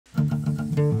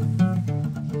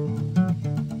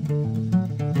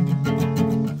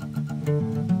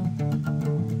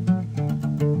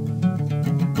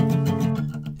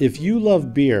If you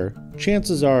love beer,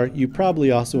 chances are you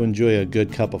probably also enjoy a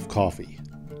good cup of coffee.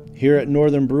 Here at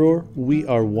Northern Brewer, we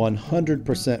are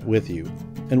 100% with you,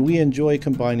 and we enjoy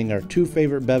combining our two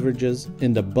favorite beverages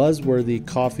into buzzworthy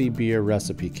coffee beer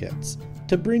recipe kits.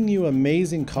 To bring you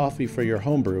amazing coffee for your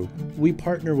homebrew, we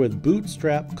partner with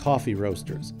Bootstrap Coffee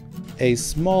Roasters, a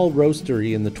small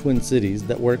roastery in the Twin Cities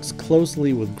that works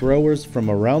closely with growers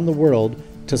from around the world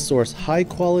to source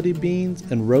high-quality beans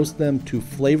and roast them to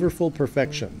flavorful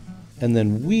perfection. And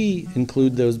then we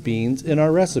include those beans in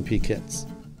our recipe kits.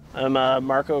 I'm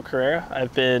Marco Carrera.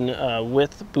 I've been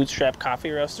with Bootstrap Coffee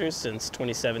Roasters since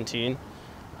 2017,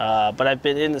 but I've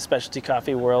been in the specialty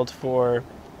coffee world for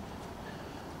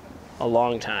a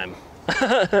long time.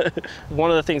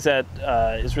 One of the things that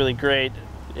is really great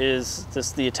is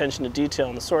just the attention to detail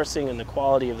and the sourcing and the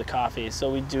quality of the coffee. So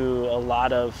we do a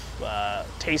lot of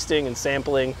tasting and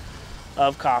sampling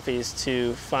of coffees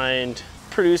to find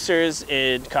producers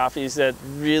and coffees that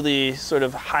really sort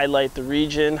of highlight the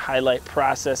region, highlight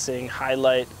processing,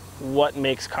 highlight what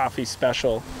makes coffee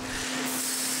special.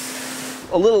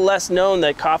 A little less known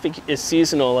that coffee is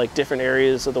seasonal, like different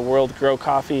areas of the world grow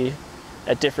coffee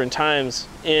at different times,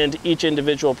 and each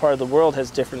individual part of the world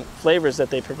has different flavors that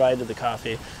they provide to the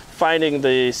coffee. Finding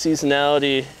the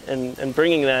seasonality and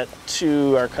bringing that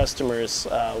to our customers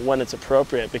when it's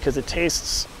appropriate, because it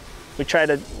tastes, we try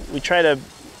to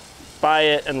buy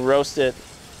it and roast it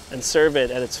and serve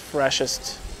it at its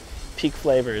freshest peak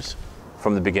flavors.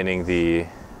 From the beginning, the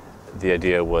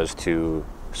idea was to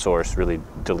source really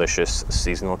delicious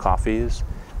seasonal coffees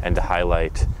and to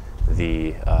highlight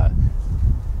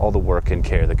all the work and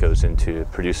care that goes into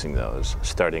producing those,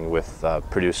 starting with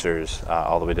producers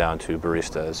all the way down to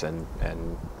baristas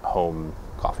and home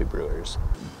coffee brewers.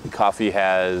 The coffee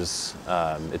has,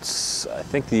 I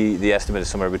think the estimate is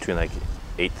somewhere between like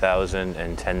 8,000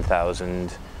 and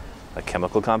 10,000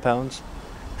 chemical compounds.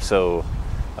 So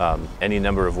any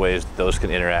number of ways those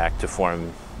can interact to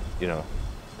form,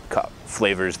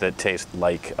 flavors that taste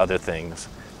like other things.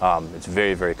 It's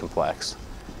very, very complex.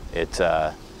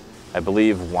 I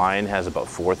believe wine has about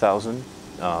 4,000.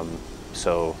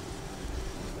 So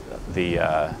the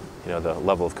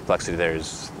level of complexity there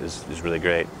is really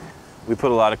great. We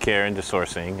put a lot of care into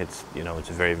sourcing. It's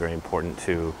very, very important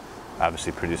to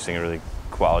obviously producing a really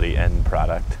quality end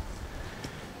product.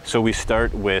 So we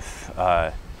start with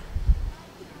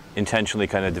intentionally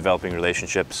kind of developing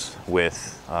relationships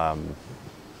with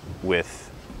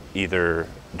either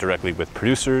directly with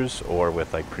producers or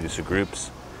with like producer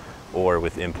groups or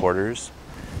with importers,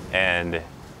 and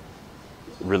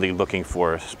really looking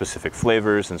for specific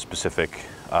flavors and specific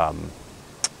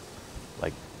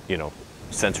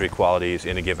sensory qualities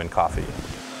in a given coffee.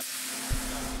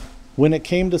 When it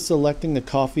came to selecting a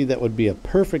coffee that would be a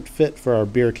perfect fit for our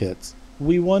beer kits,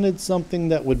 we wanted something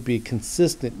that would be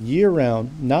consistent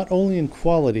year-round, not only in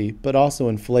quality, but also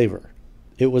in flavor.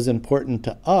 It was important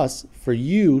to us for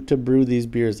you to brew these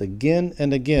beers again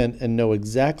and again and know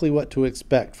exactly what to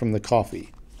expect from the coffee.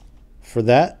 For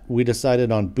that, we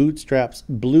decided on Bootstrap's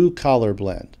Blue Collar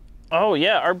blend. Oh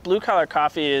yeah, our Blue Collar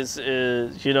coffee is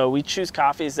we choose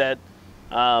coffees that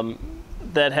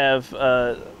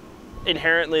have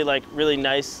inherently like really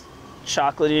nice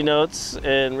chocolatey notes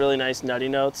and really nice nutty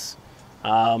notes.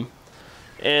 And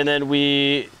then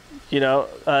we,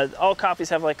 all coffees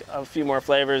have like a few more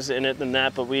flavors in it than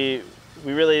that, but we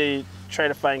really try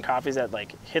to find coffees that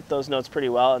like hit those notes pretty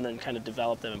well and then kind of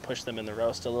develop them and push them in the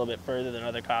roast a little bit further than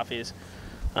other coffees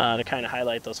to kind of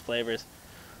highlight those flavors,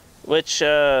 which,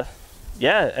 I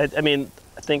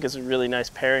think is a really nice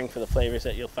pairing for the flavors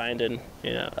that you'll find in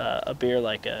a beer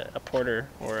like a porter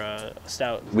or a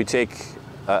stout. We take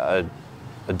a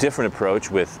different approach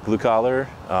with Blue Collar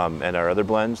and our other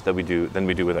blends than we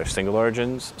do with our single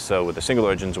origins. So with the single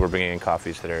origins, we're bringing in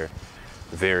coffees that are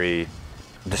very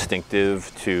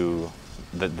distinctive to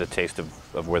the taste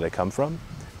of where they come from,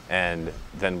 and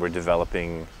then we're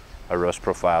developing a roast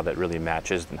profile that really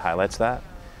matches and highlights that.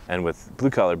 And with Blue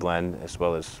Collar blend, as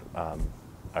well as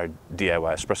our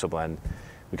DIY espresso blend,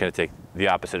 we kind of take the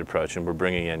opposite approach, and we're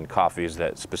bringing in coffees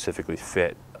that specifically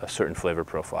fit a certain flavor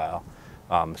profile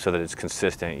so that it's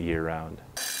consistent year-round.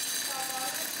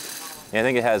 And I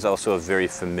think it has also a very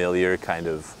familiar kind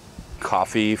of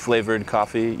coffee-flavored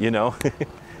coffee,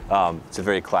 It's a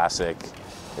very classic,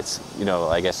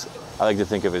 I guess I like to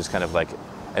think of it as kind of like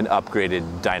an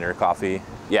upgraded diner coffee.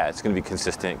 Yeah, it's going to be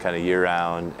consistent kind of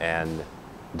year-round and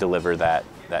deliver that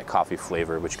coffee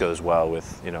flavor, which goes well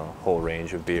with a whole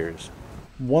range of beers.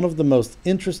 One of the most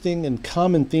interesting and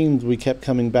common themes we kept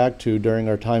coming back to during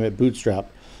our time at Bootstrap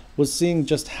was seeing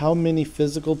just how many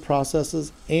physical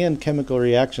processes and chemical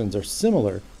reactions are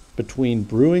similar between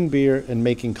brewing beer and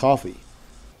making coffee.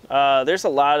 There's a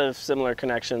lot of similar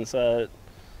connections.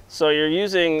 So you're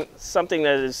using something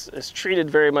that is treated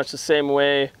very much the same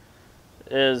way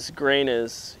as grain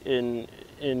is in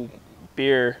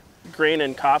beer. Grain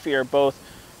and coffee are both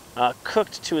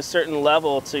cooked to a certain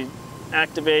level to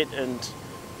activate and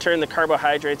turn the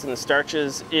carbohydrates and the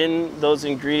starches in those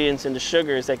ingredients into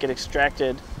sugars that get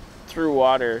extracted through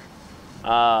water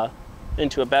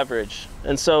into a beverage.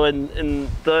 And so in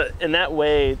that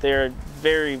way, they're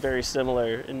very, very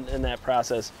similar in that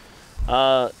process.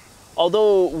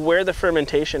 Although where the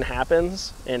fermentation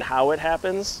happens and how it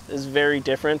happens is very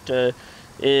different. I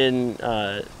would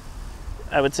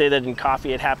say that in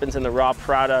coffee it happens in the raw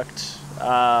product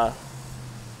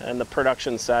and the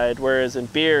production side, whereas in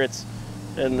beer it's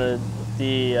in the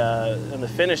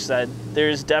finished side.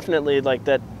 There's definitely like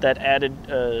that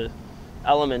added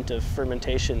element of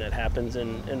fermentation that happens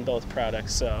in both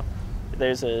products. So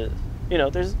there's a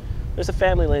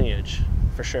family lineage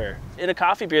for sure. In a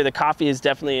coffee beer, the coffee is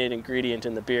definitely an ingredient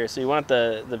in the beer, so you want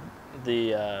the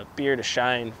beer to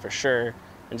shine for sure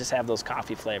and just have those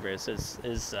coffee flavors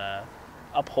is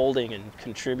upholding and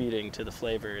contributing to the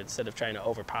flavor instead of trying to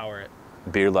overpower it.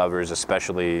 Beer lovers,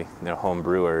 especially home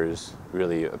brewers,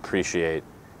 really appreciate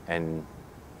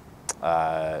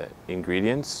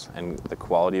ingredients and the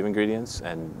quality of ingredients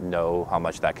and know how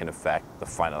much that can affect the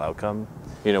final outcome.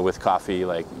 With coffee,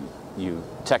 like, you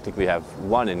technically have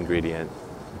one ingredient,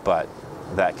 but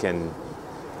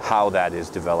how that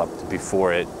is developed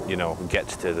before it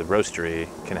gets to the roastery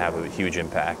can have a huge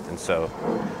impact. And so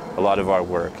a lot of our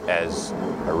work as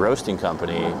a roasting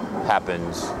company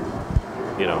happens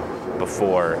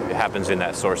before it happens in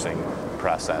that sourcing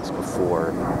process,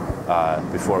 before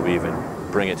we even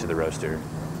bring it to the roaster.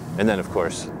 And then of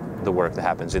course the work that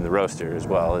happens in the roaster as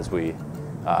well, as we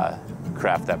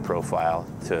craft that profile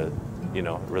to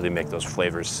really make those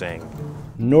flavors sing.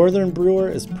 Northern Brewer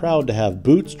is proud to have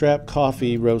Bootstrap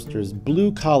Coffee Roasters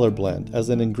Blue Collar Blend as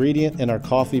an ingredient in our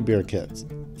coffee beer kits.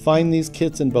 Find these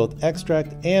kits in both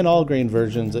extract and all grain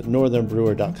versions at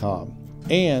northernbrewer.com.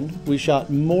 And we shot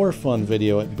more fun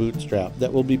video at Bootstrap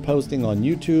that we'll be posting on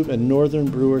YouTube and Northern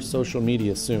Brewer's social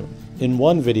media soon. In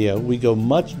one video, we go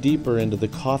much deeper into the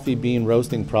coffee bean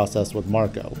roasting process with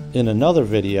Marco. In another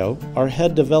video, our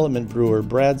head development brewer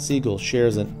Brad Siegel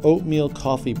shares an oatmeal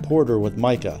coffee porter with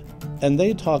Micah, and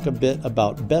they talk a bit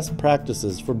about best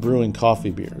practices for brewing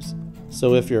coffee beers.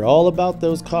 So if you're all about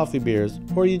those coffee beers,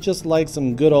 or you just like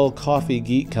some good old coffee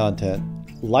geek content,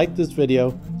 like this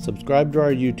video, subscribe to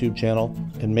our YouTube channel,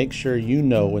 and make sure you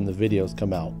know when the videos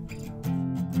come out.